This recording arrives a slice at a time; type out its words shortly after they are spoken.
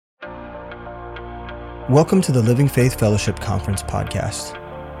Welcome to the Living Faith Fellowship Conference podcast.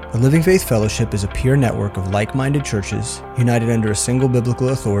 The Living Faith Fellowship is a peer network of like-minded churches united under a single biblical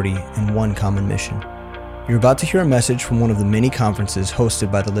authority and one common mission. You're about to hear a message from one of the many conferences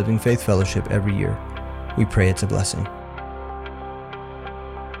hosted by the Living Faith Fellowship every year. We pray it's a blessing.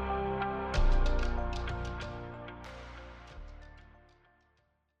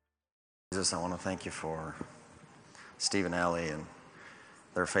 Jesus, I want to thank you for Steve and Allie and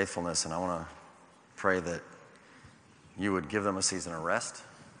their faithfulness, and I want to pray that you would give them a season of rest.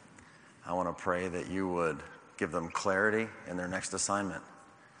 I want to pray that you would give them clarity in their next assignment.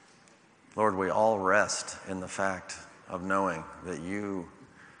 Lord, we all rest in the fact of knowing that you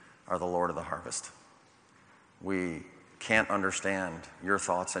are the Lord of the harvest. We can't understand your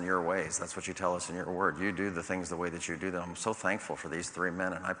thoughts and your ways. That's what you tell us in your word. You do the things the way that you do them. I'm so thankful for these three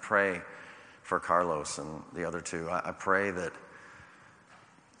men, and I pray for Carlos and the other two. I pray that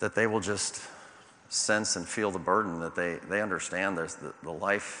they will just sense and feel the burden, that they understand there's the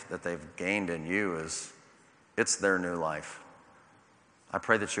life that they've gained in you it's their new life. I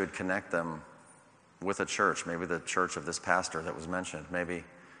pray that you would connect them with a church, maybe the church of this pastor that was mentioned. Maybe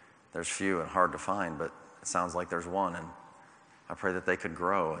there's few and hard to find, but it sounds like there's one, and I pray that they could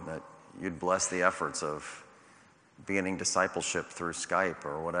grow and that you'd bless the efforts of beginning discipleship through Skype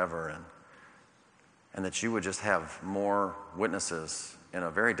or whatever, and that you would just have more witnesses in a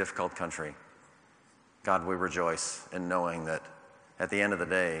very difficult country. God, we rejoice in knowing that at the end of the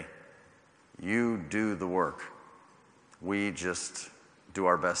day, you do the work. We just do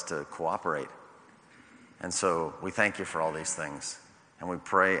our best to cooperate. And so we thank you for all these things. And we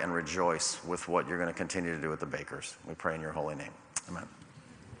pray and rejoice with what you're going to continue to do with the Bakers. We pray in your holy name. Amen.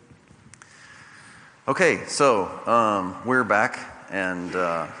 Okay, so we're back, and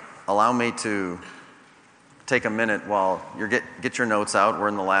allow me to take a minute while you get your notes out. We're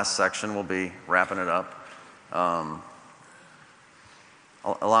in the last section. We'll be wrapping it up.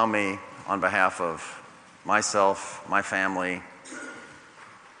 Allow me, on behalf of myself, my family,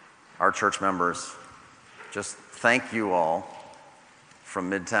 our church members, just thank you all from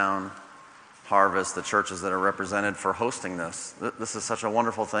Midtown, Harvest, the churches that are represented, for hosting this. This is such a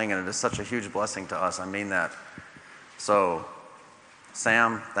wonderful thing, and it is such a huge blessing to us. I mean that. So,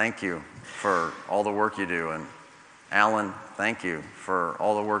 Sam, thank you for all the work you do, and Alan, thank you for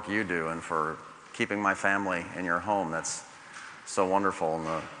all the work you do and for keeping my family in your home. That's so wonderful. And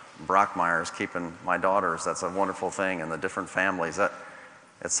the Brockmeyers keeping my daughters, that's a wonderful thing, and the different families.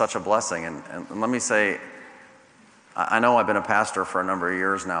 It's such a blessing. And let me say, I know I've been a pastor for a number of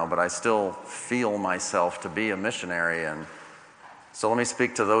years now, but I still feel myself to be a missionary. And so let me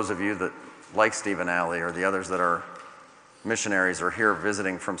speak to those of you that, like Steve and Allie, or the others that are missionaries or here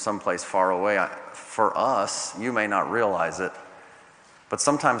visiting from someplace far away. For us, you may not realize it, but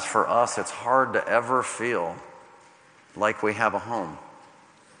sometimes for us, it's hard to ever feel like we have a home.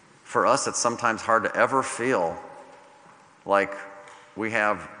 For us, it's sometimes hard to ever feel like we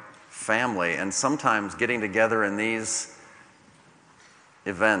have family. And sometimes getting together in these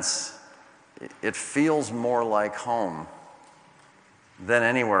events, it feels more like home than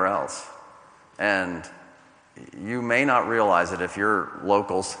anywhere else. And you may not realize it if you're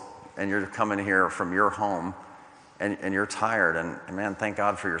locals and you're coming here from your home and you're tired, and man, thank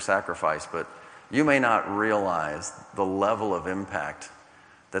God for your sacrifice, but you may not realize the level of impact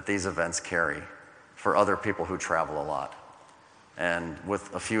that these events carry for other people who travel a lot. And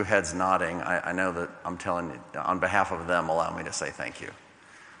with a few heads nodding, I know that I'm telling you, on behalf of them, allow me to say thank you.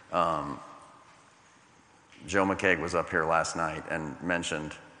 Joe McCaig was up here last night and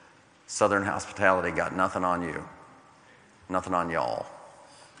mentioned Southern Hospitality got nothing on you, nothing on y'all.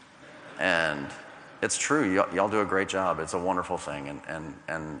 And it's true, y'all do a great job. It's a wonderful thing,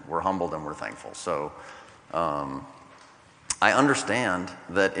 and we're humbled and we're thankful. So I understand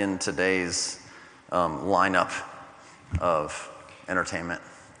that in today's lineup of entertainment,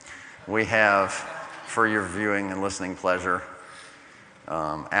 we have, for your viewing and listening pleasure,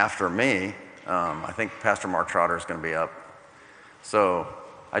 after me, I think Pastor Mark Trotter is going to be up. So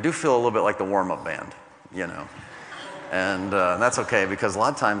I do feel a little bit like the warm-up band, you know. And that's okay, because a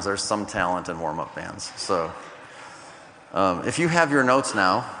lot of times there's some talent in warm-up bands. So if you have your notes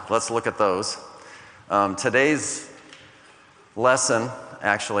now, let's look at those. Today's lesson,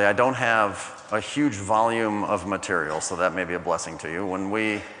 actually, I don't have a huge volume of material, so that may be a blessing to you. When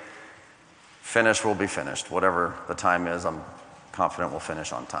we finish, we'll be finished. Whatever the time is, I'm confident we'll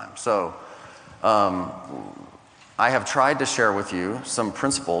finish on time. So I have tried to share with you some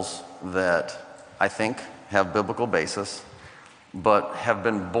principles that I think have biblical basis, but have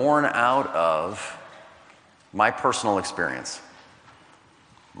been born out of my personal experience.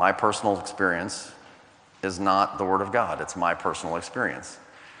 My personal experience is not the Word of God. It's my personal experience.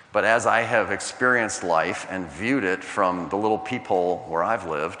 But as I have experienced life and viewed it from the little peephole where I've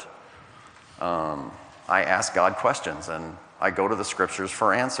lived, I ask God questions, and I go to the Scriptures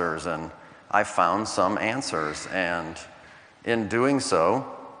for answers, and I found some answers. And in doing so,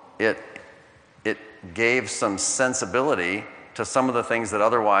 it gave some sensibility to some of the things that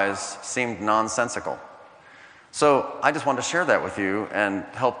otherwise seemed nonsensical. So I just wanted to share that with you and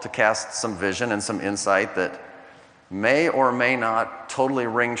help to cast some vision and some insight that may or may not totally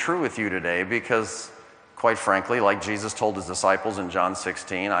ring true with you today, because quite frankly, like Jesus told his disciples in John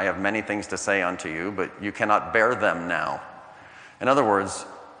 16, I have many things to say unto you, but you cannot bear them now. In other words,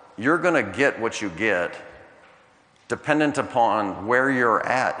 you're going to get what you get dependent upon where you're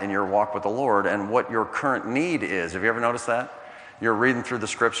at in your walk with the Lord and what your current need is. Have you ever noticed that? You're reading through the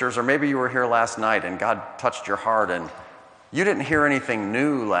Scriptures, or maybe you were here last night and God touched your heart and you didn't hear anything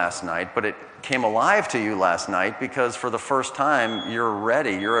new last night, but it came alive to you last night because for the first time you're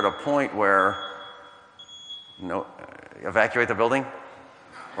ready. You're at a point where, evacuate the building?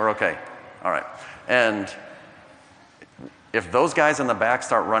 We're okay. All right. And if those guys in the back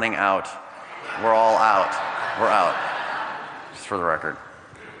start running out, we're all out. We're out. Just for the record.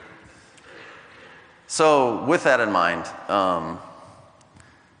 So with that in mind,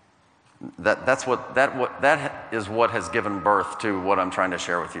 that is what has given birth to what I'm trying to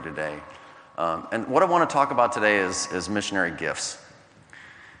share with you today. And what I want to talk about today is missionary gifts.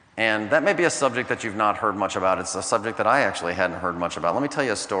 And that may be a subject that you've not heard much about. It's a subject that I actually hadn't heard much about. Let me tell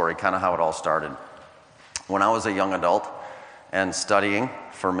you a story, kind of how it all started. When I was a young adult and studying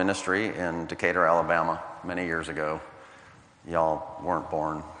for ministry in Decatur, Alabama, many years ago, y'all weren't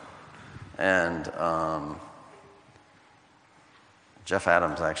born. And Jeff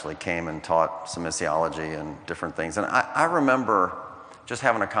Adams actually came and taught some missiology and different things. And I remember just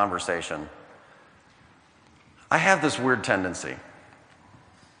having a conversation. I have this weird tendency.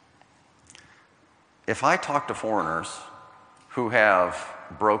 If I talk to foreigners who have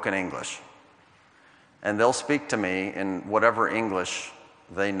broken English, and they'll speak to me in whatever English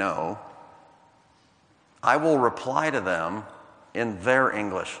they know, I will reply to them in their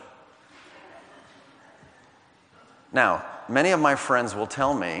English. Now, many of my friends will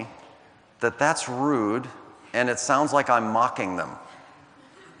tell me that that's rude and it sounds like I'm mocking them.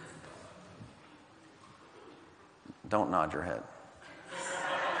 Don't nod your head.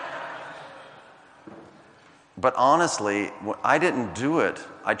 But honestly, I didn't do it.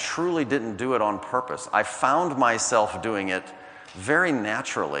 I truly didn't do it on purpose. I found myself doing it very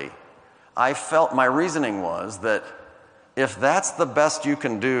naturally. My reasoning was that if that's the best you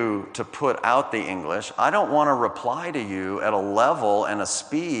can do to put out the English, I don't want to reply to you at a level and a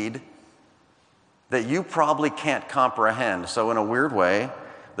speed that you probably can't comprehend. So in a weird way,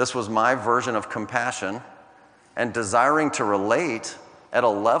 this was my version of compassion and desiring to relate at a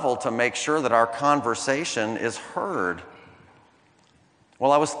level to make sure that our conversation is heard.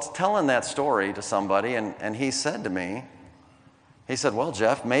 Well, I was telling that story to somebody, and he said to me, well,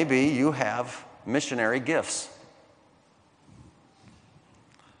 Jeff, maybe you have missionary gifts.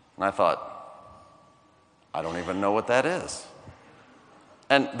 And I thought, I don't even know what that is.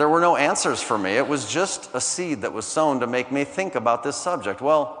 And there were no answers for me. It was just a seed that was sown to make me think about this subject.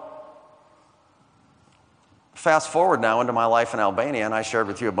 Well, fast forward now into my life in Albania, and I shared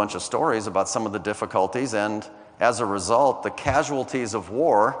with you a bunch of stories about some of the difficulties, and as a result, the casualties of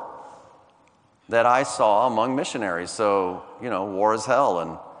war that I saw among missionaries. So, war is hell,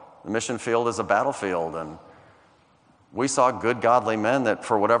 and the mission field is a battlefield, and we saw good, godly men that,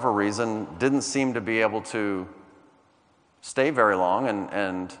 for whatever reason, didn't seem to be able to stay very long,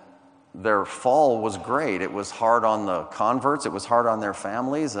 and their fall was great. It was hard on the converts, it was hard on their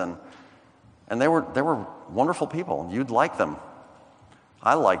families, and they were wonderful people. You'd like them.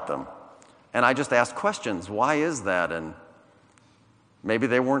 I liked them. And I just asked questions. Why is that? And maybe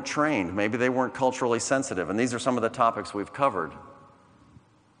they weren't trained. Maybe they weren't culturally sensitive. And these are some of the topics we've covered.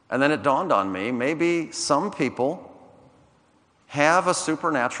 And then it dawned on me, maybe some people have a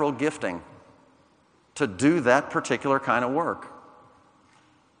supernatural gifting to do that particular kind of work.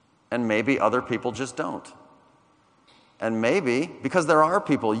 And maybe other people just don't. And maybe, because there are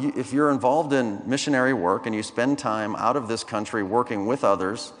people, if you're involved in missionary work and you spend time out of this country working with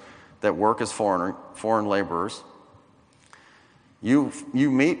others that work as foreign laborers, you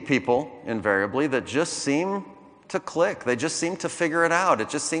meet people invariably that just seem to click. They just seem to figure it out. It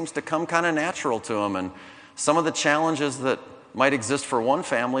just seems to come kind of natural to them. And some of the challenges that might exist for one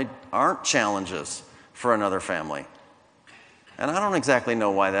family aren't challenges for another family. And I don't exactly know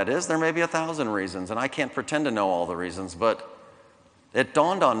why that is. There may be 1,000 reasons, and I can't pretend to know all the reasons, but it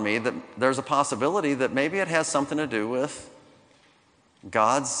dawned on me that there's a possibility that maybe it has something to do with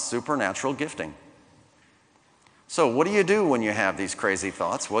God's supernatural gifting. So what do you do when you have these crazy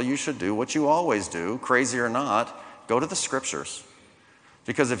thoughts? Well, you should do what you always do, crazy or not, go to the scriptures.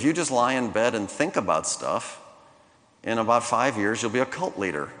 Because if you just lie in bed and think about stuff, in about 5 years, you'll be a cult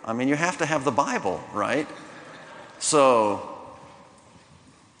leader. I mean, you have to have the Bible, right? So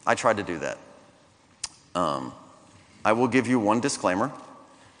I tried to do that. I will give you one disclaimer,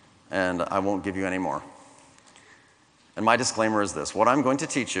 and I won't give you any more. And my disclaimer is this: what I'm going to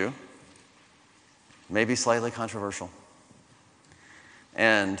teach you may be slightly controversial.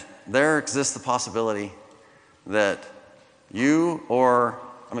 And there exists the possibility that you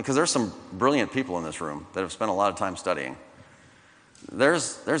because there's some brilliant people in this room that have spent a lot of time studying.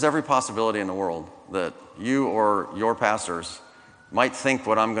 There's every possibility in the world that you or your pastors might think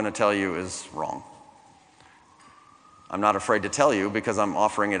what I'm going to tell you is wrong. I'm not afraid to tell you because I'm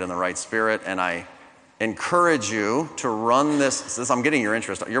offering it in the right spirit, and I encourage you to run this. I'm getting your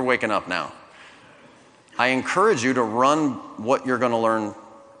interest. You're waking up now. I encourage you to run what you're going to learn,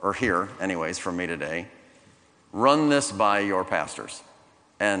 or hear anyways, from me today. Run this by your pastors.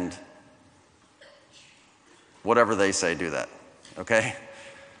 And whatever they say, do that. Okay?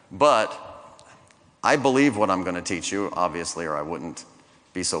 But I believe what I'm going to teach you, obviously, or I wouldn't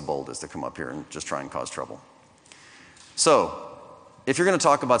be so bold as to come up here and just try and cause trouble. So, if you're going to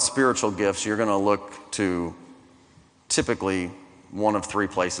talk about spiritual gifts, you're going to look to typically one of three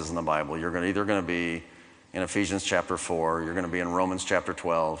places in the Bible. You're either going to be in Ephesians chapter 4, you're going to be in Romans chapter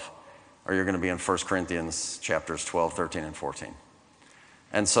 12, or you're going to be in 1 Corinthians chapters 12, 13, and 14.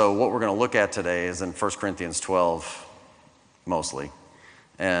 And so what we're going to look at today is in 1 Corinthians 12, mostly.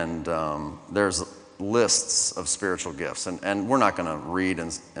 And there's lists of spiritual gifts. And we're not going to read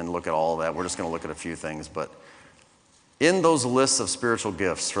and look at all of that. We're just going to look at a few things. But in those lists of spiritual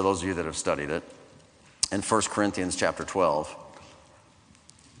gifts, for those of you that have studied it, in 1 Corinthians chapter 12,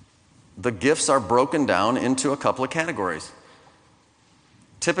 the gifts are broken down into a couple of categories.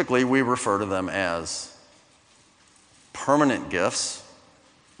 Typically, we refer to them as permanent gifts,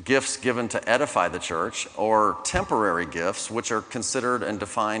 gifts given to edify the church, or temporary gifts, which are considered and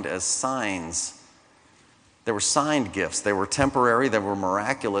defined as signs. They were signed gifts. They were temporary. They were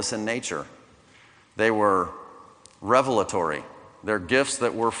miraculous in nature. They were revelatory. They're gifts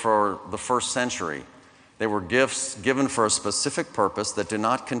that were for the first century. They were gifts given for a specific purpose that do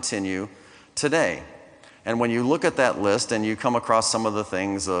not continue today. And when you look at that list and you come across some of the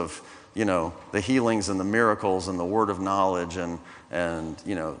things of, the healings and the miracles and the word of knowledge and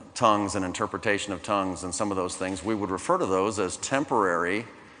tongues and interpretation of tongues and some of those things, we would refer to those as temporary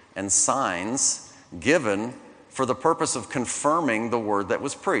and signs given for the purpose of confirming the word that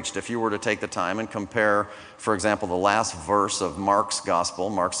was preached. If you were to take the time and compare, for example, the last verse of Mark's gospel,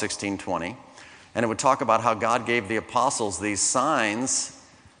 Mark 16:20, and it would talk about how God gave the apostles these signs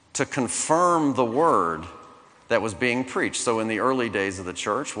to confirm the word that was being preached. So in the early days of the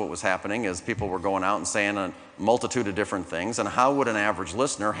church, what was happening is people were going out and saying a multitude of different things, and how would an average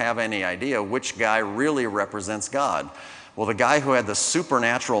listener have any idea which guy really represents God? Well, the guy who had the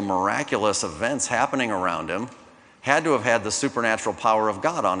supernatural, miraculous events happening around him had to have had the supernatural power of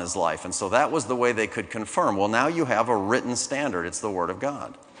God on his life, and so that was the way they could confirm. Well, now you have a written standard. It's the Word of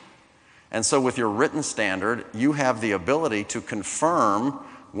God. And so with your written standard, you have the ability to confirm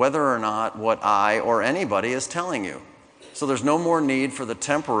whether or not what I or anybody is telling you. So there's no more need for the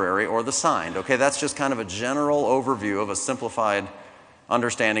temporary or the signed. Okay, that's just kind of a general overview of a simplified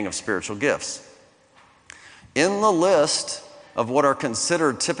understanding of spiritual gifts. In the list of what are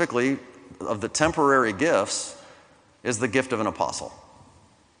considered typically of the temporary gifts is the gift of an apostle.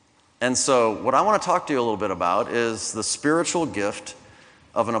 And so what I want to talk to you a little bit about is the spiritual gift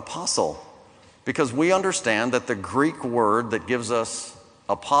of an apostle, because we understand that the Greek word that gives us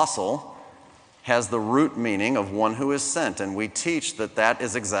apostle has the root meaning of one who is sent, and we teach that that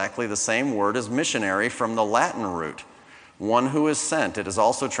is exactly the same word as missionary from the Latin root, one who is sent. It is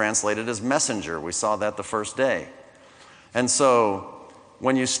also translated as messenger. We saw that the first day. And so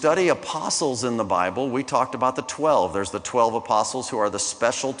when you study apostles in the Bible, we talked about the 12. There's the 12 apostles who are the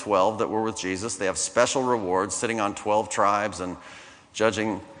special 12 that were with Jesus. They have special rewards, sitting on 12 tribes and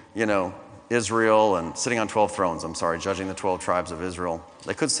judging, Israel, and sitting on 12 thrones, judging the 12 tribes of Israel.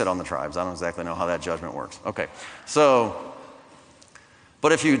 They could sit on the tribes. I don't exactly know how that judgment works. Okay,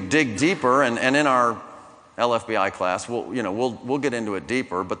 but if you dig deeper, and in our LFBI class, we'll get into it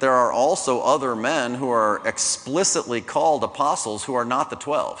deeper, but there are also other men who are explicitly called apostles who are not the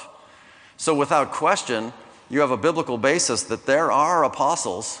 12. So without question, you have a biblical basis that there are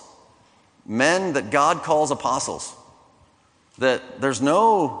apostles, men that God calls apostles. that there's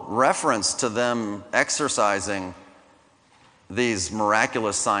no reference to them exercising these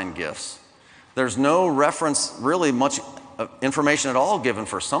miraculous sign gifts. There's no reference, really much information at all given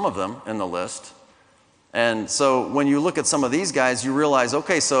for some of them in the list. And so when you look at some of these guys, you realize,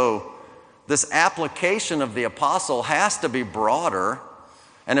 okay, so this application of the apostle has to be broader.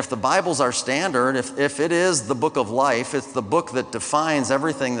 And if the Bible's our standard, if it is the book of life, it's the book that defines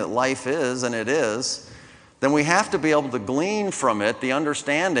everything that life is, and it is, then we have to be able to glean from it the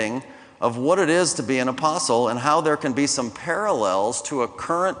understanding of what it is to be an apostle and how there can be some parallels to a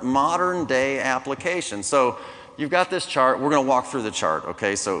current modern day application. So you've got this chart. We're going to walk through the chart,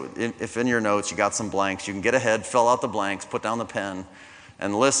 okay? So if in your notes you got some blanks, you can get ahead, fill out the blanks, put down the pen,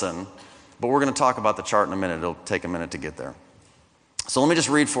 and listen. But we're going to talk about the chart in a minute. It'll take a minute to get there. So let me just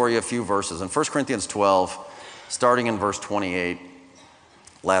read for you a few verses. In 1 Corinthians 12, starting in verse 28,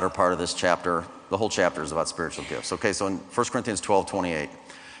 latter part of this chapter, the whole chapter is about spiritual gifts. Okay, so in 1 Corinthians 12, 28,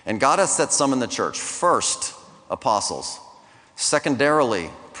 and God has set some in the church. First, apostles.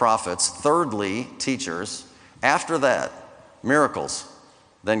 Secondarily, prophets. Thirdly, teachers. After that, miracles.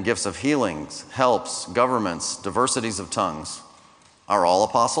 Then gifts of healings, helps, governments, diversities of tongues. Are all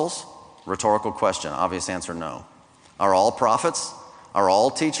apostles? Rhetorical question. Obvious answer, no. Are all prophets? Are all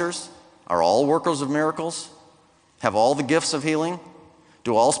teachers? Are all workers of miracles? Have all the gifts of healing?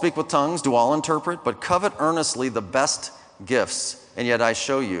 Do all speak with tongues? Do all interpret? But covet earnestly the best gifts, and yet I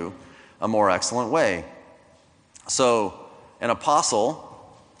show you a more excellent way. So, an apostle,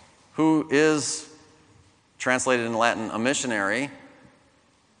 who is translated in Latin a missionary,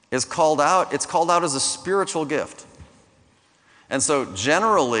 is called out. It's called out as a spiritual gift. And so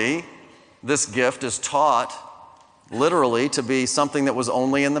generally, this gift is taught literally to be something that was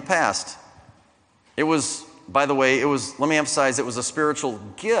only in the past. It was, by the way, let me emphasize, it was a spiritual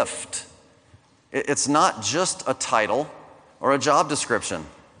gift. It's not just a title or a job description.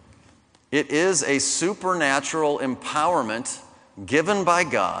 It is a supernatural empowerment given by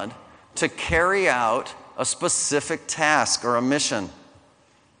God to carry out a specific task or a mission.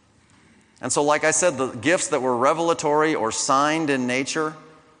 And so, like I said, the gifts that were revelatory or signed in nature,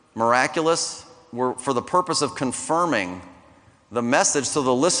 miraculous, were for the purpose of confirming the message so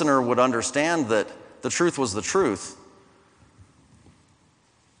the listener would understand that the truth was the truth.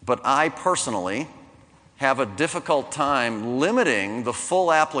 But I personally have a difficult time limiting the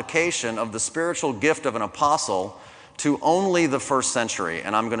full application of the spiritual gift of an apostle to only the first century,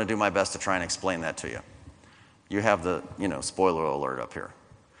 and I'm going to do my best to try and explain that to you. You have the, spoiler alert up here.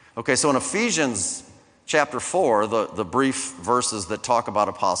 Okay, so in Ephesians chapter 4, the brief verses that talk about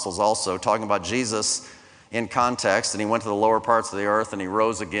apostles also, talking about Jesus in context, and he went to the lower parts of the earth, and he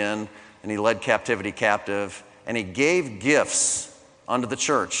rose again, and he led captivity captive, and he gave gifts unto the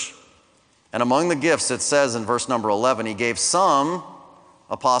church. And among the gifts, it says in verse number 11, he gave some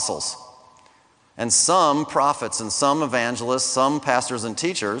apostles, and some prophets, and some evangelists, some pastors and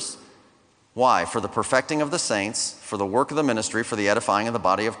teachers. Why? For the perfecting of the saints, for the work of the ministry, for the edifying of the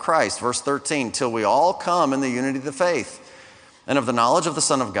body of Christ. Verse 13, till we all come in the unity of the faith and of the knowledge of the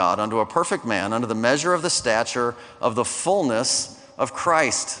Son of God, unto a perfect man, unto the measure of the stature of the fullness of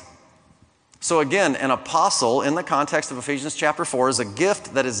Christ. So again, an apostle in the context of Ephesians chapter 4 is a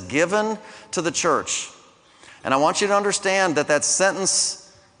gift that is given to the church. And I want you to understand that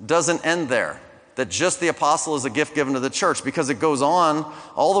sentence doesn't end there, that just the apostle is a gift given to the church, because it goes on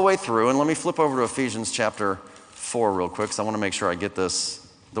all the way through. And let me flip over to Ephesians chapter 4 real quick, because I want to make sure I get this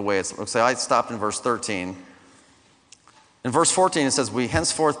the way it's. So I stopped in verse 13. In verse 14 it says, we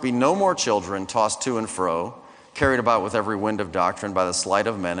henceforth be no more children, tossed to and fro, carried about with every wind of doctrine by the sleight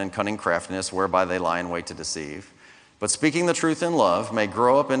of men and cunning craftiness, whereby they lie in wait to deceive. But speaking the truth in love, may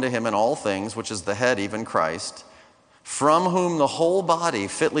grow up into him in all things, which is the head, even Christ, from whom the whole body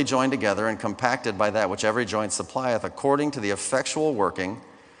fitly joined together and compacted by that which every joint supplieth, according to the effectual working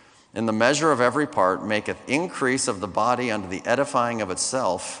in the measure of every part, maketh increase of the body unto the edifying of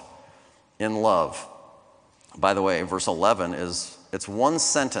itself in love. By the way, verse 11 it's one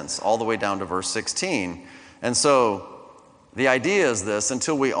sentence all the way down to verse 16. And so the idea is this: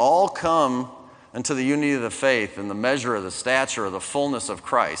 until we all come into the unity of the faith and the measure of the stature of the fullness of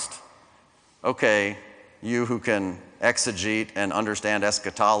Christ. Okay, you who can exegete and understand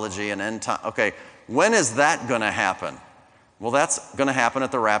eschatology and end time. Okay, when is that going to happen? Well, that's going to happen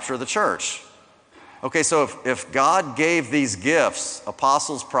at the rapture of the church. Okay, so if God gave these gifts,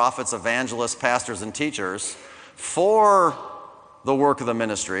 apostles, prophets, evangelists, pastors, and teachers, for the work of the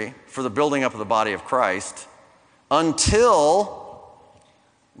ministry, for the building up of the body of Christ, until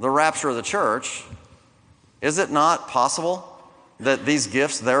the rapture of the church, is it not possible that these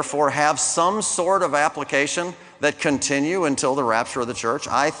gifts therefore have some sort of application that continue until the rapture of the church?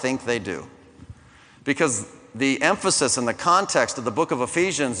 I think they do. Because the emphasis and the context of the book of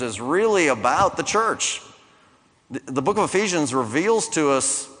Ephesians is really about the church. The book of Ephesians reveals to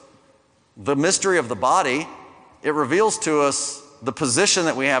us the mystery of the body. It reveals to us the position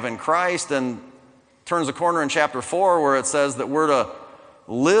that we have in Christ, and turns a corner in chapter 4 where it says that we're to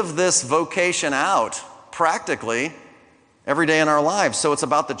live this vocation out practically every day in our lives. So it's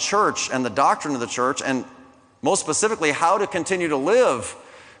about the church and the doctrine of the church, and most specifically how to continue to live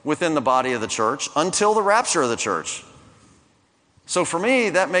within the body of the church until the rapture of the church. So for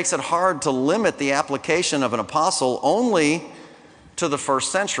me, that makes it hard to limit the application of an apostle only to the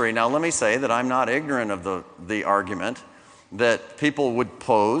first century. Now let me say that I'm not ignorant of the argument that people would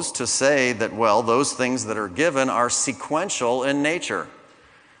pose to say that, well, those things that are given are sequential in nature.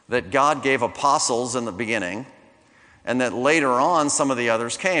 That God gave apostles in the beginning, and that later on some of the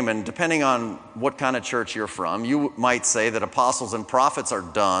others came. And depending on what kind of church you're from, you might say that apostles and prophets are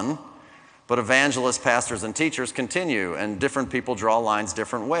done, but evangelists, pastors, and teachers continue, and different people draw lines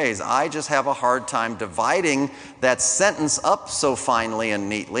different ways. I just have a hard time dividing that sentence up so finely and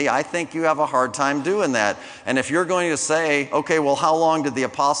neatly. I think you have a hard time doing that. And if you're going to say, okay, well, how long did the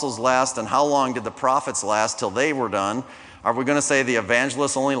apostles last and how long did the prophets last till they were done? Are we going to say the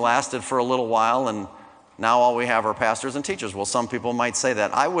evangelists only lasted for a little while and now all we have are pastors and teachers? Well, some people might say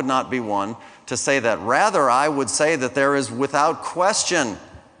that. I would not be one to say that. Rather, I would say that there is without question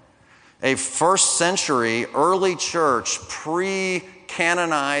a first century early church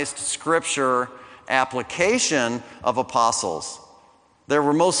pre-canonized scripture application of apostles. There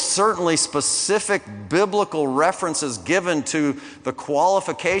were most certainly specific biblical references given to the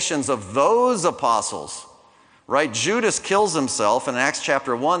qualifications of those apostles. Right? Judas kills himself in Acts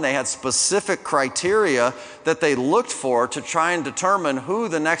chapter 1. They had specific criteria that they looked for to try and determine who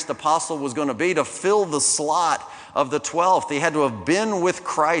the next apostle was going to be to fill the slot of the 12th. He had to have been with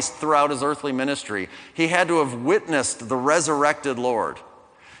Christ throughout his earthly ministry. He had to have witnessed the resurrected Lord.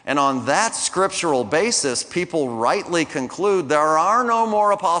 And on that scriptural basis, people rightly conclude there are no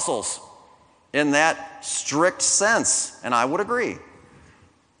more apostles in that strict sense. And I would agree.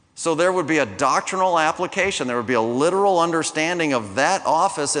 So there would be a doctrinal application. There would be a literal understanding of that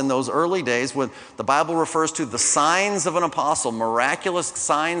office in those early days when the Bible refers to the signs of an apostle, miraculous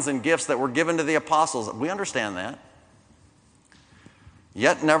signs and gifts that were given to the apostles. We understand that.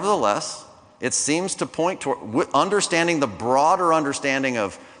 Yet, nevertheless, it seems to point toward understanding the broader understanding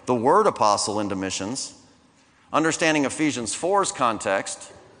of the word apostle into missions, understanding Ephesians 4's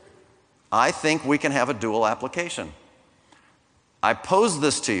context. I think we can have a dual application. I pose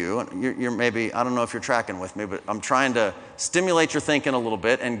this to you, you're maybe, I don't know if you're tracking with me, but I'm trying to stimulate your thinking a little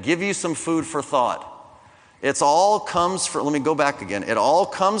bit and give you some food for thought. Let me go back again. It all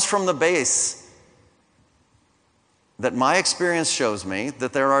comes from the base that my experience shows me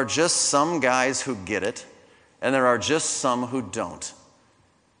that there are just some guys who get it and there are just some who don't.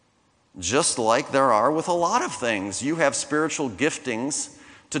 Just like there are with a lot of things. You have spiritual giftings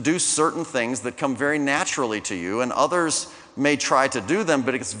to do certain things that come very naturally to you, and others may try to do them,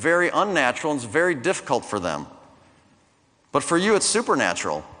 but it's very unnatural and it's very difficult for them. But for you, it's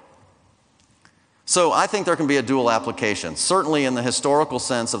supernatural. So I think there can be a dual application, certainly in the historical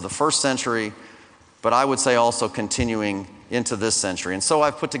sense of the first century, but I would say also continuing into this century. And so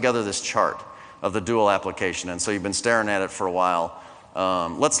I've put together this chart of the dual application, and so you've been staring at it for a while.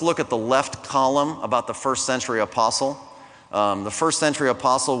 Let's look at the left column about the first century apostle. The first century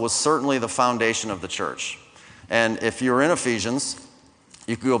apostle was certainly the foundation of the church. And if you're in Ephesians,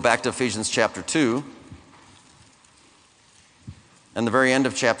 you can go back to Ephesians chapter 2, and the very end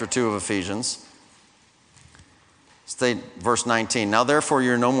of chapter 2 of Ephesians. State verse 19. Now therefore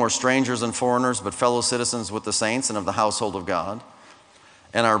you're no more strangers and foreigners, but fellow citizens with the saints and of the household of God,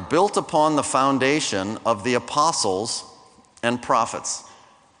 and are built upon the foundation of the apostles and prophets,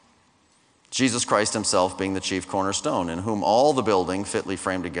 Jesus Christ himself being the chief cornerstone, in whom all the building fitly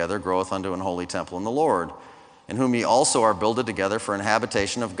framed together groweth unto an holy temple in the Lord, in whom ye also are builded together for an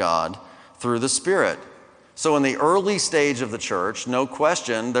habitation of God through the Spirit. So in the early stage of the church, no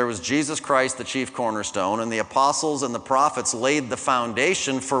question, there was Jesus Christ, the chief cornerstone, and the apostles and the prophets laid the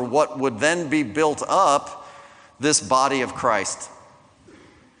foundation for what would then be built up, this body of Christ.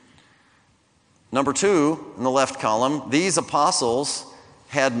 Number 2, in the left column, these apostles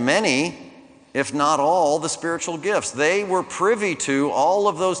had many, if not all, the spiritual gifts. They were privy to all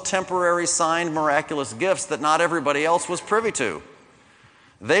of those temporary signed miraculous gifts that not everybody else was privy to.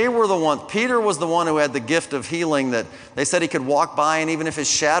 They were the one. Peter was the one who had the gift of healing that they said he could walk by, and even if his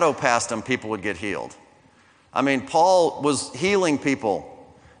shadow passed him, people would get healed. I mean, Paul was healing people.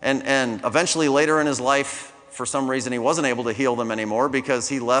 And eventually later in his life, for some reason, he wasn't able to heal them anymore because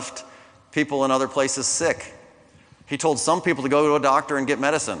he left people in other places sick. He told some people to go to a doctor and get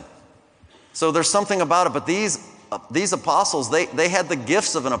medicine. So there's something about it. But these apostles, they had the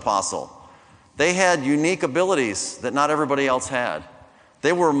gifts of an apostle. They had unique abilities that not everybody else had.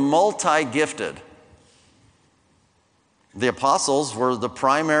 They were multi-gifted. The apostles were the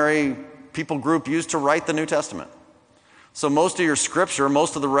primary people group used to write the New Testament. So most of your scripture,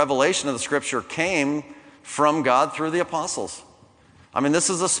 most of the revelation of the scripture came from God through the apostles. I mean, this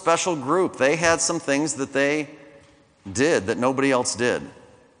is a special group. They had some things that they did that nobody else did.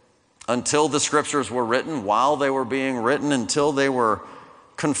 Until the scriptures were written, while they were being written, until they were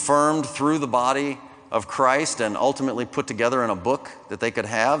confirmed through the body of Christ and ultimately put together in a book that they could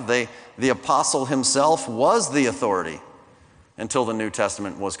have, the apostle himself was the authority until the New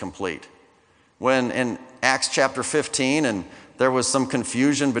Testament was complete. When in Acts chapter 15, and there was some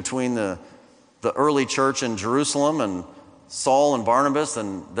confusion between the early church in Jerusalem and Saul and Barnabas,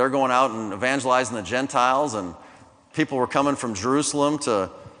 and they're going out and evangelizing the Gentiles, and people were coming from Jerusalem to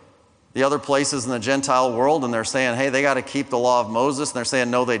the other places in the Gentile world, and they're saying, hey, they got to keep the law of Moses, and they're saying,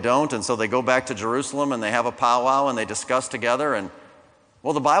 no, they don't, and so they go back to Jerusalem, and they have a powwow, and they discuss together, and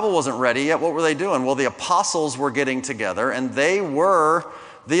well, the Bible wasn't ready yet. What were they doing? Well, the apostles were getting together, and they were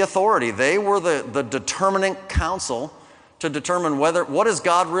the authority. They were the determining council to determine what is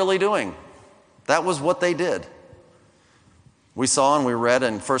God really doing. That was what they did. We saw and we read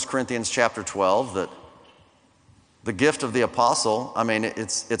in 1 Corinthians chapter 12 that the gift of the apostle, I mean,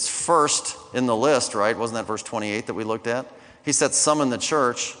 it's first in the list, right? Wasn't that verse 28 that we looked at? He said some in the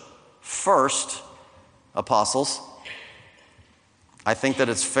church, first apostles. I think that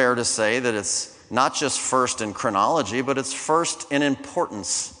it's fair to say that it's not just first in chronology, but it's first in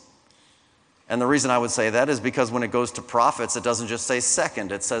importance. And the reason I would say that is because when it goes to prophets, it doesn't just say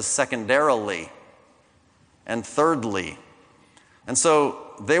second, it says secondarily and thirdly. And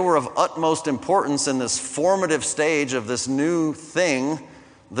so they were of utmost importance in this formative stage of this new thing,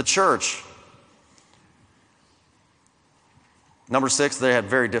 the church. Number 6, they had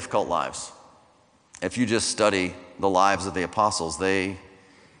very difficult lives. If you just study the lives of the apostles, they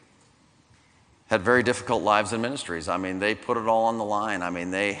had very difficult lives and ministries. I mean, they put it all on the line. I mean,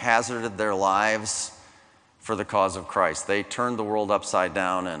 they hazarded their lives for the cause of Christ. They turned the world upside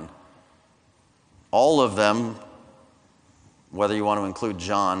down, and all of them, whether you want to include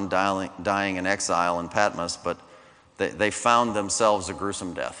John dying in exile in Patmos, but they found themselves a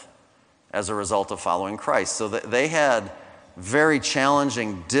gruesome death as a result of following Christ. So they had very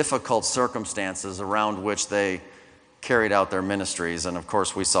challenging, difficult circumstances around which they carried out their ministries. And of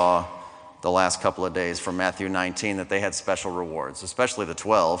course, we saw the last couple of days from Matthew 19 that they had special rewards, especially the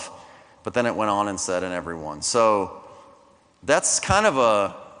 12. But then it went on and said, and everyone. So that's kind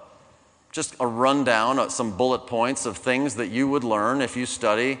of just a rundown of some bullet points of things that you would learn if you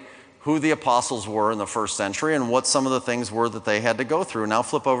study who the apostles were in the first century and what some of the things were that they had to go through. Now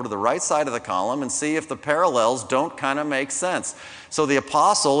flip over to the right side of the column and see if the parallels don't kind of make sense. So the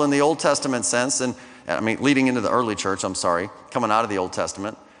apostle in the Old Testament sense, and I mean leading into the early church, coming out of the Old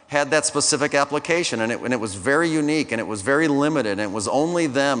Testament, had that specific application, and it was very unique, and it was very limited, and it was only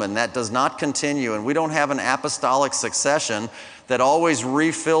them, and that does not continue. And we don't have an apostolic succession that always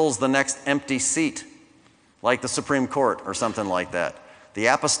refills the next empty seat, like the Supreme Court or something like that. The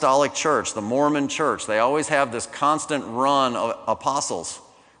apostolic church, the Mormon church, they always have this constant run of apostles.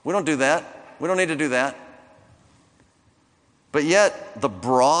 We don't do that. We don't need to do that. But yet, the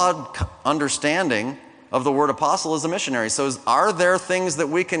broad understanding of the word apostle is a missionary. So are there things that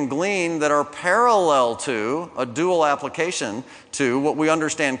we can glean that are parallel to, a dual application to, what we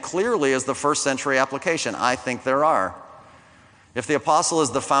understand clearly as the first century application? I think there are. If the apostle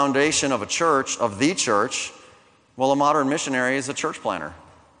is the foundation of a church, of the church, well, a modern missionary is a church planner.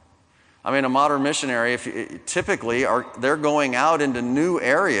 I mean, a modern missionary, they're going out into new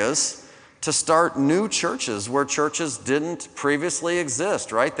areas to start new churches where churches didn't previously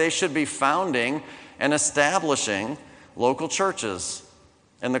exist, right? They should be founding and establishing local churches.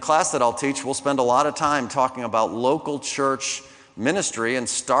 In the class that I'll teach, we'll spend a lot of time talking about local church ministry and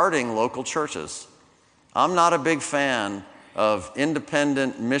starting local churches. I'm not a big fan of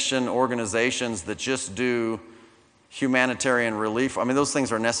independent mission organizations that just do humanitarian relief. I mean, those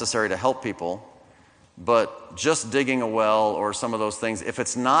things are necessary to help people, but just digging a well or some of those things, if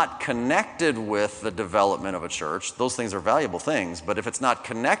it's not connected with the development of a church, those things are valuable things, but if it's not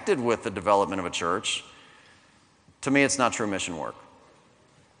connected with the development of a church, to me, it's not true mission work.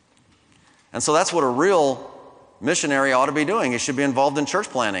 And so that's what a real missionary ought to be doing. He should be involved in church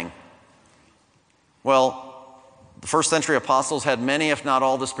planning. Well, The first century apostles had many, if not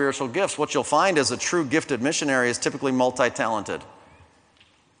all, the spiritual gifts. What you'll find is a true gifted missionary is typically multi-talented.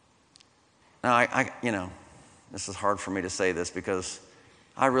 Now, this is hard for me to say this because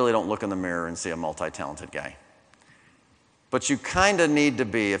I really don't look in the mirror and see a multi-talented guy. But you kind of need to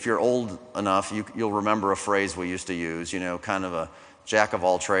be, if you're old enough, you'll remember a phrase we used to use, kind of a jack of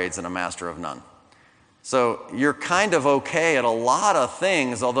all trades and a master of none. So you're kind of okay at a lot of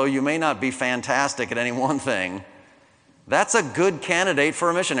things, although you may not be fantastic at any one thing. That's a good candidate for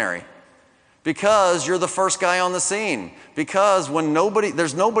a missionary because you're the first guy on the scene. Because when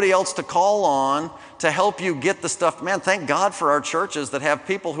there's nobody else to call on to help you get the stuff. Man, thank God for our churches that have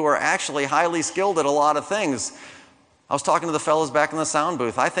people who are actually highly skilled at a lot of things. I was talking to the fellows back in the sound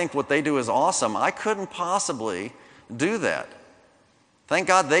booth. I think what they do is awesome. I couldn't possibly do that. Thank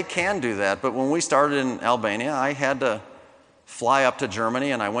God they can do that. But when we started in Albania, I had to fly up to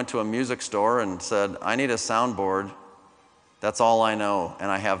Germany, and I went to a music store and said, I need a soundboard. That's all I know, and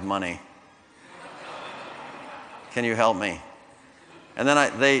I have money. Can you help me? And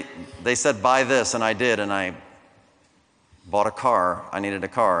then they said, buy this, and I did, and I bought a car. I needed a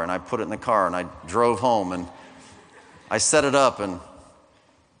car, and I put it in the car, and I drove home, and I set it up, and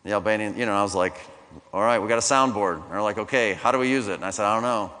the Albanian, I was like, all right, we got a soundboard. And they're like, okay, how do we use it? And I said, I don't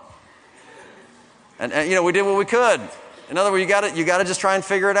know. And we did what we could. In other words, you got to just try and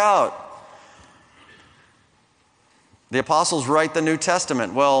figure it out. The apostles write the New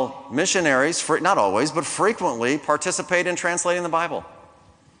Testament. Well, missionaries, not always, but frequently participate in translating the Bible.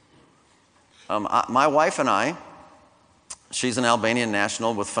 My wife and I, she's an Albanian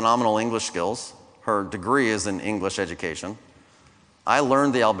national with phenomenal English skills. Her degree is in English education. I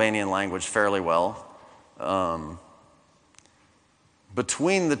learned the Albanian language fairly well.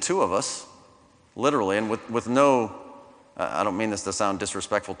 Between the two of us, literally, and with no, I don't mean this to sound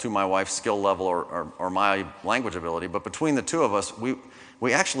disrespectful to my wife's skill level or my language ability, but between the two of us,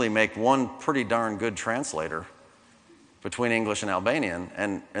 we actually make one pretty darn good translator between English and Albanian.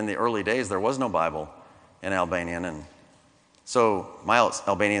 And in the early days, there was no Bible in Albanian, and so my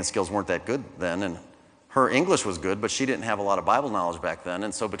Albanian skills weren't that good then, and her English was good, but she didn't have a lot of Bible knowledge back then.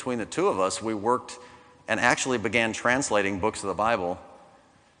 And so between the two of us, we worked and actually began translating books of the Bible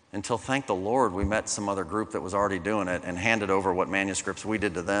until, thank the Lord, we met some other group that was already doing it and handed over what manuscripts we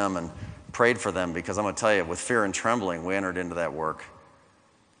did to them and prayed for them, because I'm going to tell you, with fear and trembling, we entered into that work.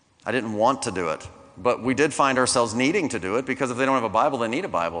 I didn't want to do it, but we did find ourselves needing to do it, because if they don't have a Bible, they need a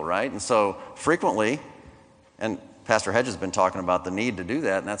Bible, right? And so frequently, and Pastor Hedge has been talking about the need to do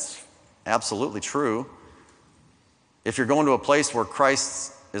that, and that's absolutely true. If you're going to a place where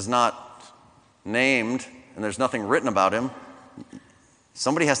Christ is not named and there's nothing written about him,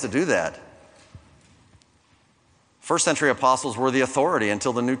 somebody has to do that. First century apostles were the authority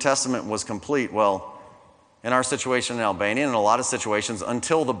until the New Testament was complete. Well, in our situation in Albania, and in a lot of situations,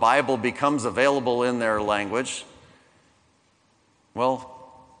 until the Bible becomes available in their language,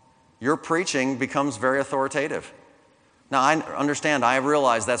 well, your preaching becomes very authoritative. Now, I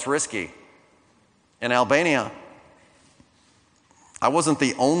realize that's risky. In Albania, I wasn't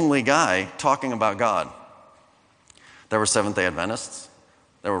the only guy talking about God. There were Seventh-day Adventists.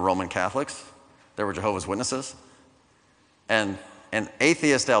 There were Roman Catholics. There were Jehovah's Witnesses. And an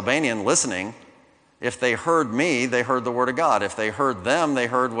atheist Albanian listening, if they heard me, they heard the Word of God. If they heard them, they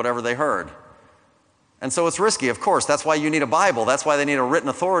heard whatever they heard. And so it's risky, of course. That's why you need a Bible. That's why they need a written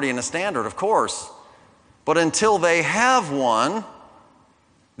authority and a standard, of course. But until they have one,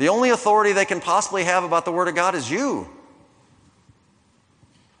 the only authority they can possibly have about the Word of God is you.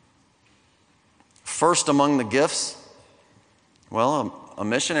 First among the gifts, well, a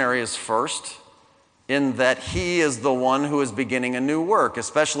missionary is first in that he is the one who is beginning a new work,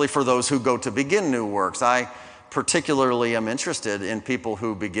 especially for those who go to begin new works. I particularly am interested in people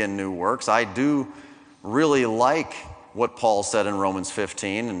who begin new works. I do really like what Paul said in Romans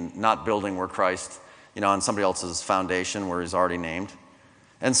 15, and not building where Christ, on somebody else's foundation where he's already named.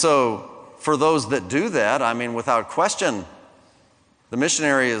 And so for those that do that, without question, the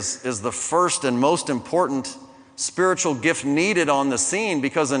missionary is the first and most important spiritual gift needed on the scene,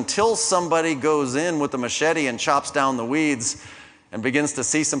 because until somebody goes in with a machete and chops down the weeds and begins to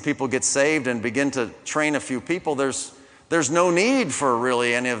see some people get saved and begin to train a few people, there's no need for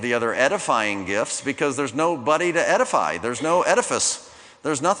really any of the other edifying gifts, because there's nobody to edify. There's no edifice.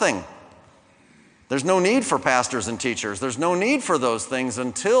 There's nothing. There's no need for pastors and teachers. There's no need for those things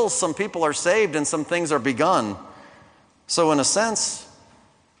until some people are saved and some things are begun. So in a sense,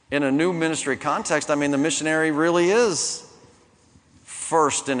 in a new ministry context, the missionary really is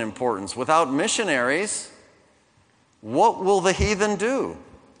first in importance. Without missionaries, what will the heathen do?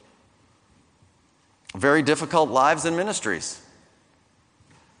 very difficult lives and ministries.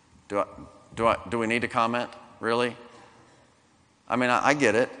 Do we need to comment, really? I mean, I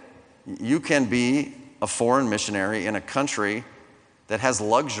get it. You can be a foreign missionary in a country that has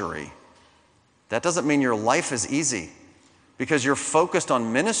luxury. That doesn't mean your life is easy because you're focused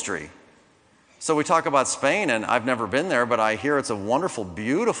on ministry. So we talk about Spain, and I've never been there, but I hear it's a wonderful,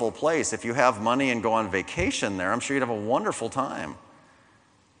 beautiful place. If you have money and go on vacation there, I'm sure you'd have a wonderful time.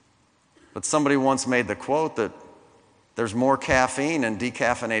 But somebody once made the quote that there's more caffeine in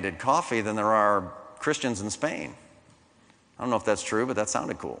decaffeinated coffee than there are Christians in Spain. I don't know if that's true, but that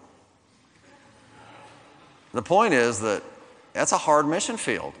sounded cool. The point is that that's a hard mission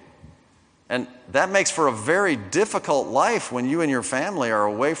field. And that makes for a very difficult life when you and your family are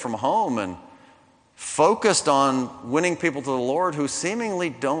away from home and focused on winning people to the Lord who seemingly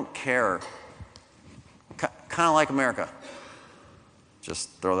don't care. Kind of like America. Just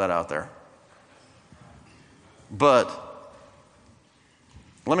throw that out there. But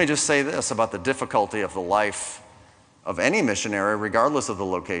let me just say this about the difficulty of the life of any missionary, regardless of the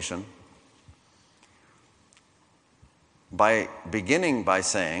location, by beginning by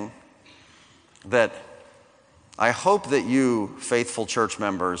saying that I hope that you, faithful church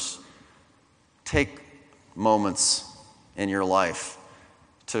members, take moments in your life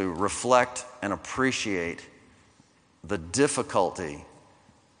to reflect and appreciate the difficulty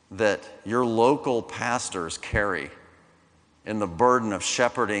that your local pastors carry in the burden of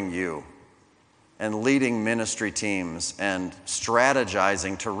shepherding you and leading ministry teams and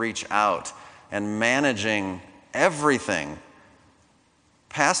strategizing to reach out and managing everything.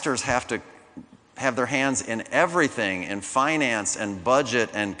 Pastors have to have their hands in everything, in finance and budget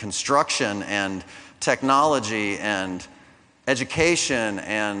and construction and technology and education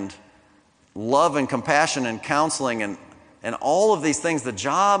and love and compassion and counseling and all of these things. The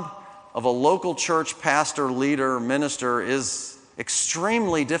job of a local church pastor, leader, minister is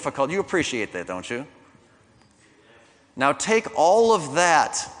extremely difficult. You appreciate that, don't you? Now take all of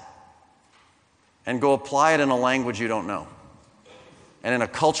that and go apply it in a language you don't know and in a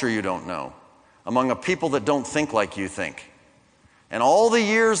culture you don't know, among a people that don't think like you think. And all the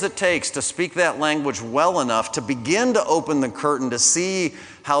years it takes to speak that language well enough to begin to open the curtain to see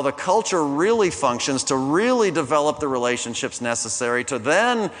how the culture really functions, to really develop the relationships necessary, to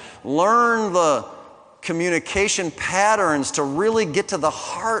then learn the communication patterns to really get to the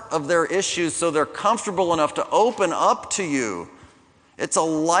heart of their issues so they're comfortable enough to open up to you. It's a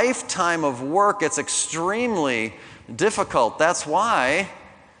lifetime of work. It's extremely difficult. That's why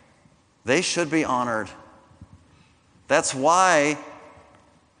they should be honored. That's why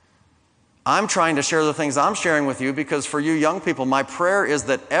I'm trying to share the things I'm sharing with you, because for you young people, my prayer is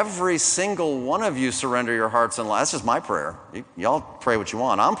that every single one of you surrender your hearts and lives. That's just my prayer. Y'all pray what you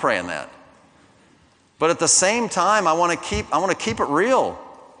want. I'm praying that. But at the same time, I want to keep it real,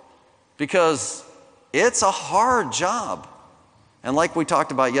 because it's a hard job. And like we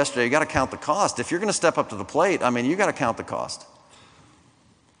talked about yesterday, you got to count the cost. If you're going to step up to the plate, you got to count the cost.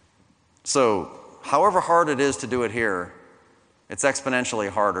 So, however hard it is to do it here, it's exponentially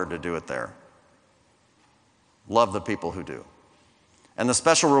harder to do it there. Love the people who do. And the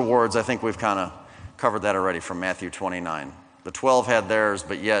special rewards, I think we've kind of covered that already from Matthew 29. The 12 had theirs,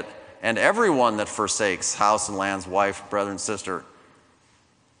 but yet, and everyone that forsakes house and lands, wife, brother and sister,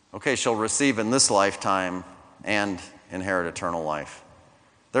 shall receive in this lifetime and inherit eternal life.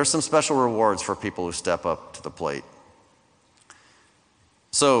 There's some special rewards for people who step up to the plate.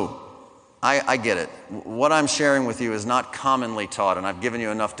 So, I get it. What I'm sharing with you is not commonly taught, and I've given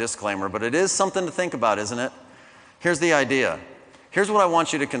you enough disclaimer, but it is something to think about, isn't it? Here's the idea. Here's what I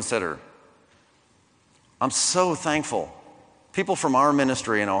want you to consider. I'm so thankful. People from our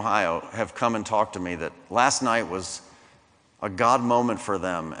ministry in Ohio have come and talked to me that last night was a God moment for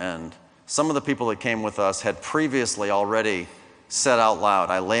them, and some of the people that came with us had previously already said out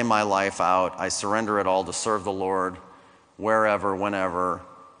loud, I lay my life out, I surrender it all to serve the Lord wherever, whenever,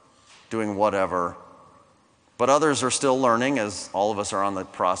 doing whatever. But others are still learning, as all of us are on the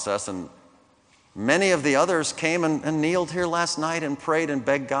process, and many of the others came and kneeled here last night and prayed and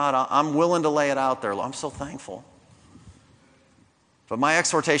begged God, I'm willing to lay it out there. I'm so thankful. But my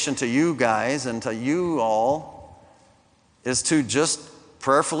exhortation to you guys and to you all is to just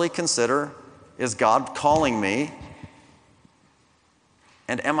prayerfully consider, is God calling me?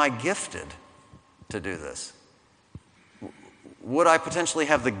 And am I gifted to do this? Would I potentially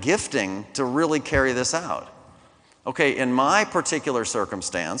have the gifting to really carry this out? Okay, in my particular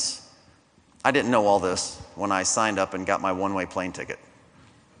circumstance, I didn't know all this when I signed up and got my one-way plane ticket.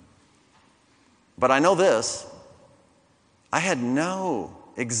 But I know this. I had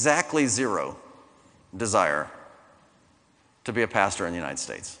exactly zero desire to be a pastor in the United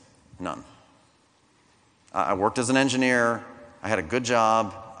States. None. I worked as an engineer. I had a good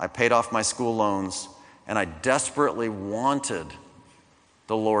job. I paid off my school loans. And I desperately wanted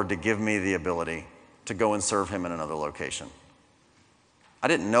the Lord to give me the ability to go and serve him in another location. I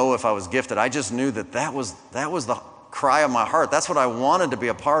didn't know if I was gifted. I just knew that was the cry of my heart. That's what I wanted to be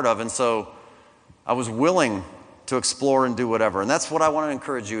a part of. And so I was willing to explore and do whatever. And that's what I want to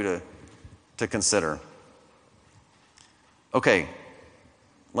encourage you to consider. Okay,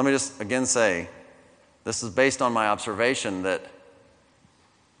 let me just again say, this is based on my observation that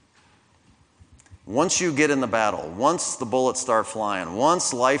once you get in the battle, once the bullets start flying,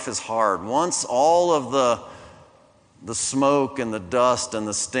 once life is hard, once all of the smoke and the dust and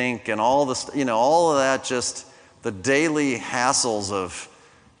the stink and all of that, just the daily hassles of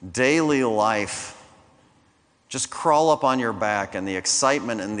daily life just crawl up on your back, and the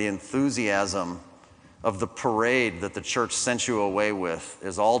excitement and the enthusiasm of the parade that the church sent you away with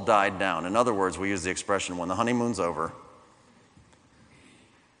is all died down. In other words, we use the expression, when the honeymoon's over,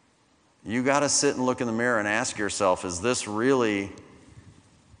 you got to sit and look in the mirror and ask yourself, is this really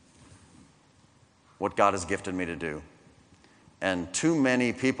what God has gifted me to do? And too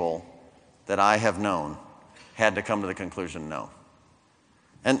many people that I have known had to come to the conclusion, no.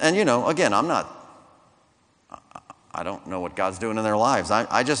 And again, I don't know what God's doing in their lives.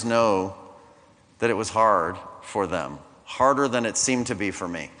 I just know that it was hard for them, harder than it seemed to be for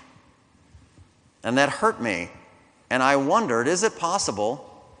me. And that hurt me. And I wondered, is it possible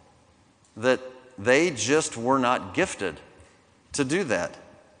that they just were not gifted to do that?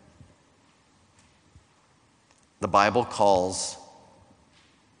 The Bible calls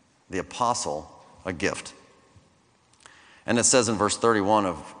the apostle a gift. And it says in verse 31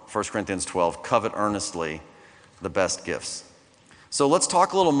 of 1 Corinthians 12, covet earnestly the best gifts. So let's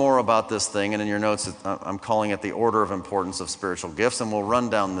talk a little more about this thing. And in your notes, I'm calling it the order of importance of spiritual gifts. And we'll run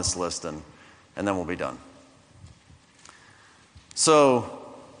down this list and then we'll be done. So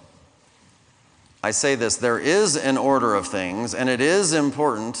I say this, there is an order of things, and it is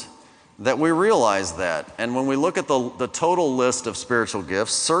important that we realize that. And when we look at the total list of spiritual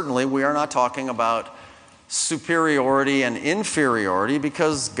gifts, certainly we are not talking about superiority and inferiority,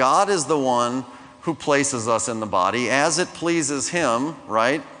 because God is the one who places us in the body as it pleases him,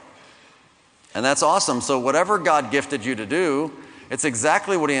 right? And that's awesome. So whatever God gifted you to do, it's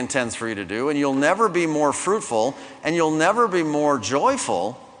exactly what he intends for you to do, and you'll never be more fruitful and you'll never be more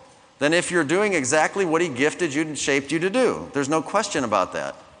joyful than if you're doing exactly what he gifted you and shaped you to do. There's no question about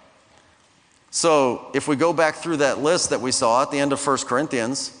that. So if we go back through that list that we saw at the end of 1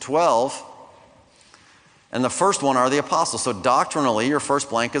 Corinthians 12, and the first one are the apostles. So doctrinally, your first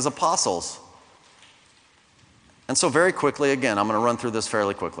blank is apostles. And so very quickly, again, I'm going to run through this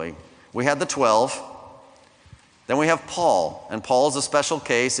fairly quickly. We had the 12. Then we have Paul. And Paul is a special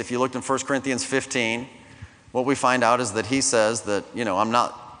case. If you looked in 1 Corinthians 15, what we find out is that he says that, I'm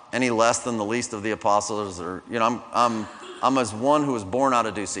not any less than the least of the apostles, or, I'm as one who was born out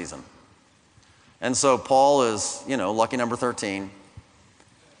of due season. And so Paul is, lucky number 13.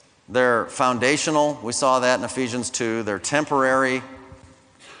 They're foundational. We saw that in Ephesians 2. They're temporary.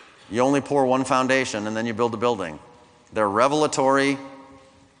 You only pour one foundation and then you build a building. They're revelatory.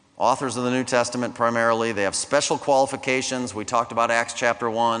 Authors of the New Testament primarily. They have special qualifications. We talked about Acts chapter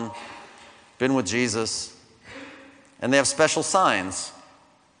 1. Been with Jesus. And they have special signs.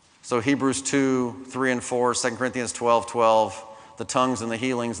 So Hebrews 2, 3 and 4, 2 Corinthians 12, 12. The tongues and the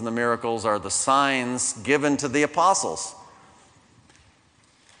healings and the miracles are the signs given to the apostles.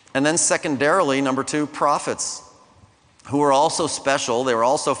 And then secondarily, number 2, prophets, who are also special. They were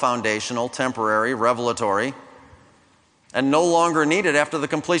also foundational, temporary, revelatory, and no longer needed after the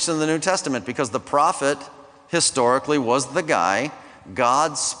completion of the New Testament, because the prophet historically was the guy.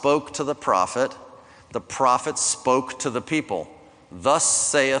 God spoke to the prophet spoke to the people. Thus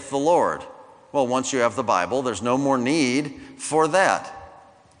saith the Lord. Well, once you have the Bible, there's no more need for that.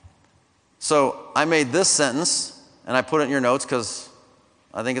 So I made this sentence, and I put it in your notes because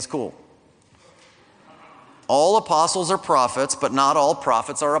I think it's cool. All apostles are prophets, but not all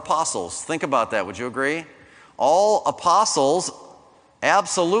prophets are apostles. Think about that. Would you agree? All apostles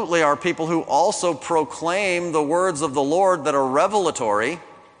absolutely are people who also proclaim the words of the Lord that are revelatory,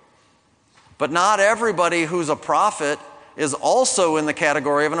 but not everybody who's a prophet is also in the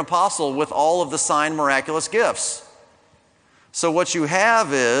category of an apostle with all of the sign miraculous gifts. So what you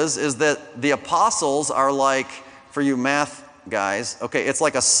have is that the apostles are like, for you math guys, okay, it's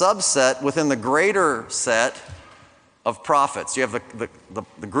like a subset within the greater set of prophets. You have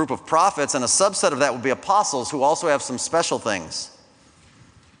the group of prophets, and a subset of that would be apostles who also have some special things.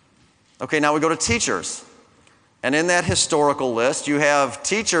 Okay, now we go to teachers. And in that historical list, you have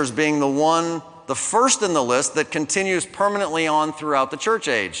teachers being the first in the list that continues permanently on throughout the church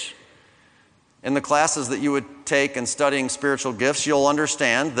age. In the classes that you would take in studying spiritual gifts, you'll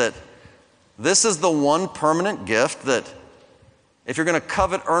understand that this is the one permanent gift that if you're going to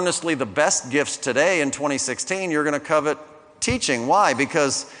covet earnestly the best gifts today in 2016, you're going to covet teaching. Why?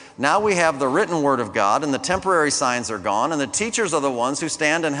 Because now we have the written word of God and the temporary signs are gone, and the teachers are the ones who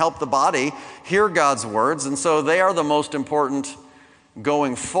stand and help the body hear God's words, and so they are the most important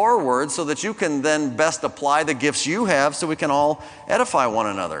going forward so that you can then best apply the gifts you have so we can all edify one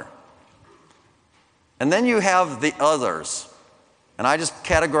another. And then you have the others. And I just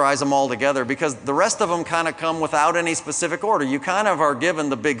categorize them all together because the rest of them kind of come without any specific order. You kind of are given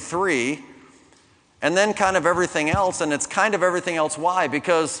the big three and then kind of everything else. And it's kind of everything else. Why?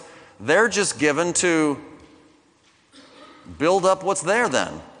 Because they're just given to build up what's there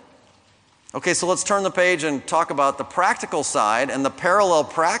then. Okay, so let's turn the page and talk about the practical side and the parallel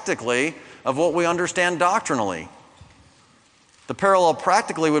practically of what we understand doctrinally. The parallel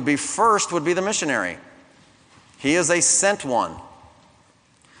practically would be the missionary. He is a sent one.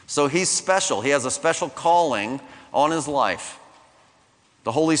 So he's special. He has a special calling on his life.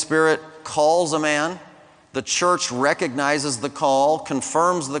 The Holy Spirit calls a man. The church recognizes the call,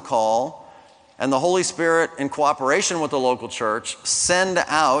 confirms the call, and the Holy Spirit, in cooperation with the local church, send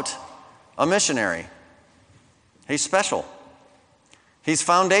out a missionary. He's special. He's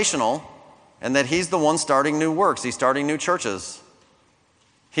foundational, and that he's the one starting new works. He's starting new churches.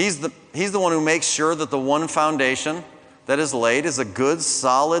 He's the one who makes sure that the one foundation that is laid is a good,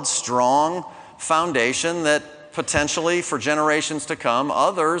 solid, strong foundation that potentially for generations to come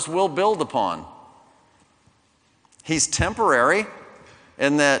others will build upon. He's temporary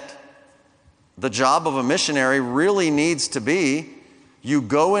in that the job of a missionary really needs to be you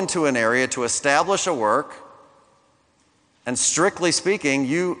go into an area to establish a work, and strictly speaking,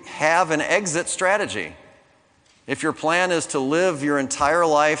 you have an exit strategy. If your plan is to live your entire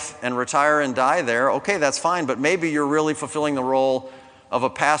life and retire and die there, okay, that's fine, but maybe you're really fulfilling the role of a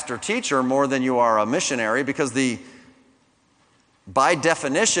pastor-teacher more than you are a missionary, because by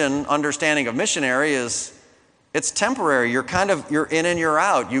definition, understanding of missionary is it's temporary. You're in and you're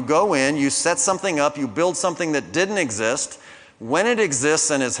out. You go in, you set something up, you build something that didn't exist. When it exists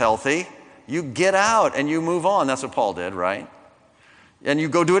and is healthy, you get out and you move on. That's what Paul did, right? And you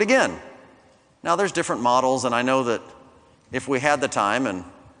go do it again. Now, there's different models, and I know that if we had the time, and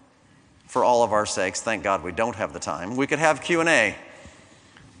for all of our sakes, thank God we don't have the time, we could have Q&A,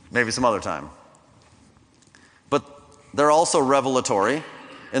 maybe some other time. But they're also revelatory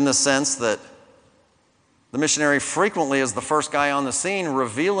in the sense that the missionary frequently is the first guy on the scene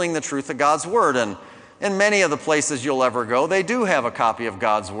revealing the truth of God's Word. And in many of the places you'll ever go, they do have a copy of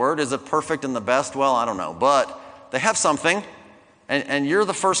God's Word. Is it perfect and the best? Well, I don't know. But they have something. And you're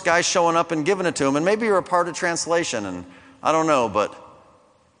the first guy showing up and giving it to them. And maybe you're a part of translation, and I don't know, but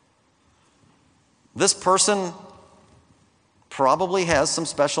this person probably has some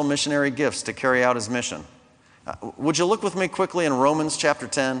special missionary gifts to carry out his mission. Would you look with me quickly in Romans chapter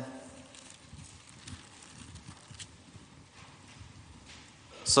 10?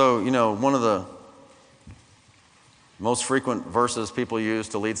 So, one of the most frequent verses people use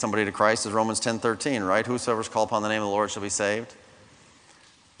to lead somebody to Christ is Romans 10:13, right? Whosoever's called upon the name of the Lord shall be saved.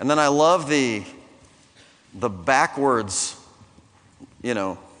 And then I love the backwards,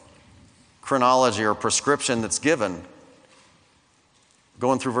 chronology or prescription that's given,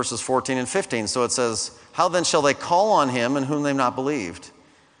 going through verses 14 and 15. So it says, how then shall they call on him in whom they've not believed?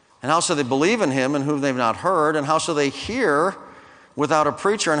 And how shall they believe in him in whom they've not heard? And how shall they hear without a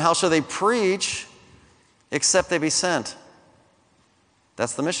preacher? And how shall they preach except they be sent?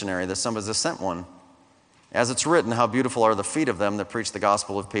 That's the missionary, that somebody's a sent one. As it's written, how beautiful are the feet of them that preach the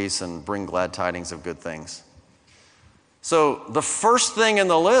gospel of peace and bring glad tidings of good things. So the first thing in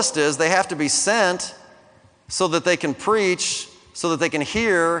the list is they have to be sent so that they can preach, so that they can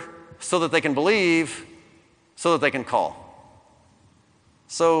hear, so that they can believe, so that they can call.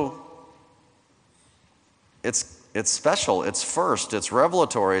 So it's special, it's first, it's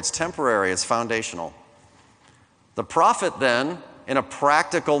revelatory, it's temporary, it's foundational. The prophet then, in a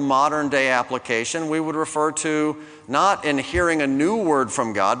practical modern day application, we would refer to not in hearing a new word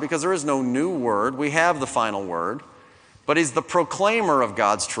from God, because there is no new word, we have the final word, but he's the proclaimer of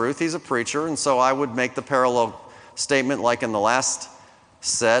God's truth. He's a preacher, and so I would make the parallel statement like in the last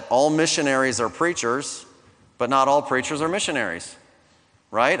set, all missionaries are preachers, but not all preachers are missionaries,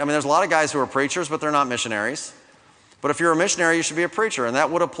 right? I mean, there's a lot of guys who are preachers, but they're not missionaries. But if you're a missionary, you should be a preacher, and that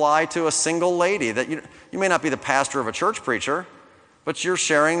would apply to a single lady. That you may not be the pastor of a church preacher, but you're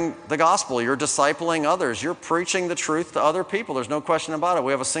sharing the gospel. You're discipling others. You're preaching the truth to other people. There's no question about it.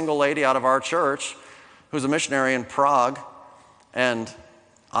 We have a single lady out of our church who's a missionary in Prague, and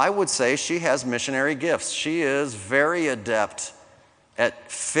I would say she has missionary gifts. She is very adept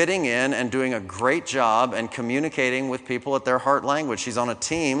at fitting in and doing a great job and communicating with people at their heart language. She's on a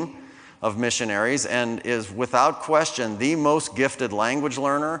team of missionaries and is without question the most gifted language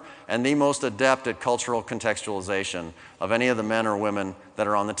learner and the most adept at cultural contextualization of any of the men or women that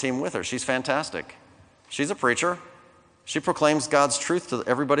are on the team with her. She's fantastic. She's a preacher. She proclaims God's truth to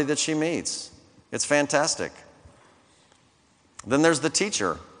everybody that she meets. It's fantastic. Then there's the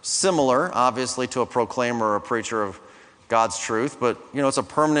teacher, similar, obviously, to a proclaimer or a preacher of God's truth, but it's a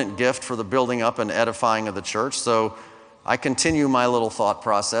permanent gift for the building up and edifying of the church. So I continue my little thought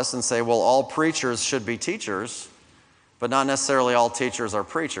process and say, well, all preachers should be teachers, but not necessarily all teachers are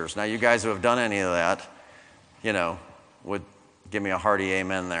preachers. Now, you guys who have done any of that, would give me a hearty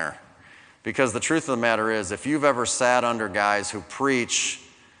amen there. Because the truth of the matter is, if you've ever sat under guys who preach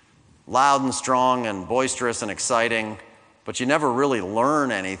loud and strong and boisterous and exciting, but you never really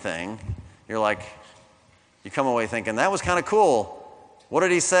learn anything, you're like, you come away thinking, that was kind of cool. What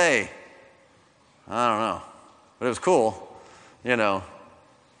did he say? I don't know. But it was cool,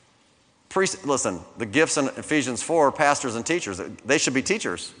 Listen, the gifts in Ephesians 4, pastors and teachers, they should be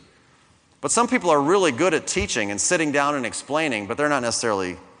teachers. But some people are really good at teaching and sitting down and explaining, but they're not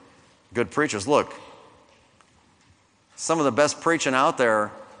necessarily good preachers. Look, some of the best preaching out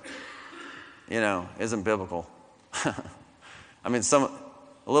there, isn't biblical. I mean, a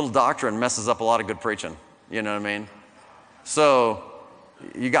little doctrine messes up a lot of good preaching. You know what I mean? So,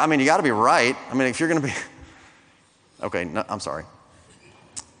 you got to be right. I mean, if you're going to be... Okay, no, I'm sorry.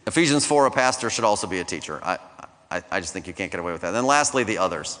 Ephesians 4, a pastor should also be a teacher. I just think you can't get away with that. And then lastly, the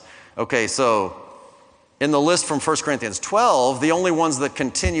others. Okay, so in the list from 1 Corinthians 12, the only ones that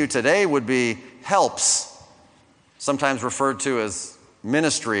continue today would be helps, sometimes referred to as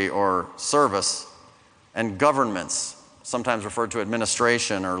ministry or service, and governments, sometimes referred to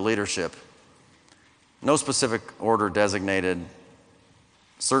administration or leadership. No specific order designated,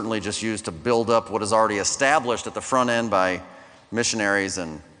 certainly just used to build up what is already established at the front end by missionaries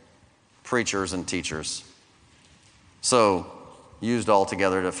and preachers and teachers. So, used all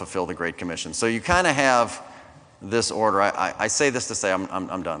together to fulfill the Great Commission. So you kind of have this order. I say this to say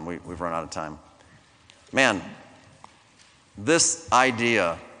I'm done. We've run out of time. Man, this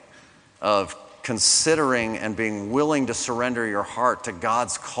idea of considering and being willing to surrender your heart to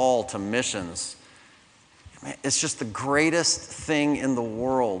God's call to missions, it's just the greatest thing in the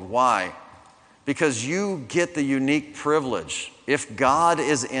world. Why? Because you get the unique privilege. If God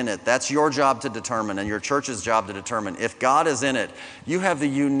is in it, that's your job to determine and your church's job to determine. If God is in it, you have the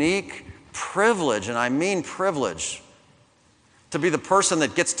unique privilege, and I mean privilege, to be the person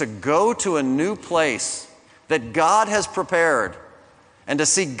that gets to go to a new place that God has prepared and to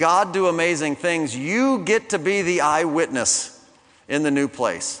see God do amazing things. You get to be the eyewitness in the new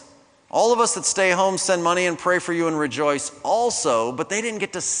place. All of us that stay home send money and pray for you and rejoice also, but they didn't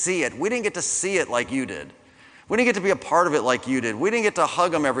get to see it. We didn't get to see it like you did. We didn't get to be a part of it like you did. We didn't get to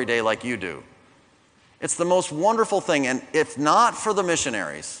hug them every day like you do. It's the most wonderful thing, and if not for the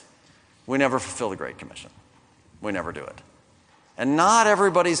missionaries, we never fulfill the Great Commission. We never do it. And not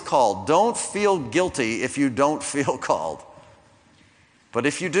everybody's called. Don't feel guilty if you don't feel called. But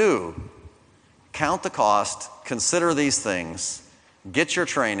if you do, count the cost, consider these things, get your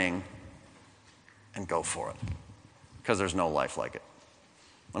training, and go for it. Because there's no life like it.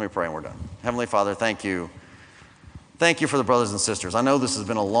 Let me pray and we're done. Heavenly Father, thank you. Thank you for the brothers and sisters. I know this has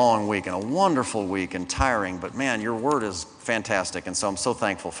been a long week and a wonderful week and tiring, but man, your word is fantastic, and so I'm so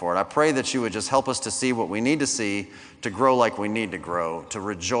thankful for it. I pray that you would just help us to see what we need to see, to grow like we need to grow, to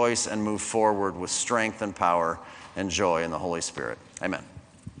rejoice and move forward with strength and power and joy in the Holy Spirit. Amen.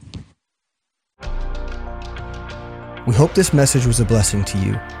 We hope this message was a blessing to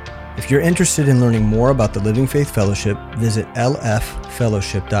you. If you're interested in learning more about the Living Faith Fellowship, visit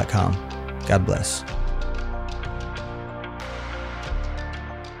lffellowship.com. God bless.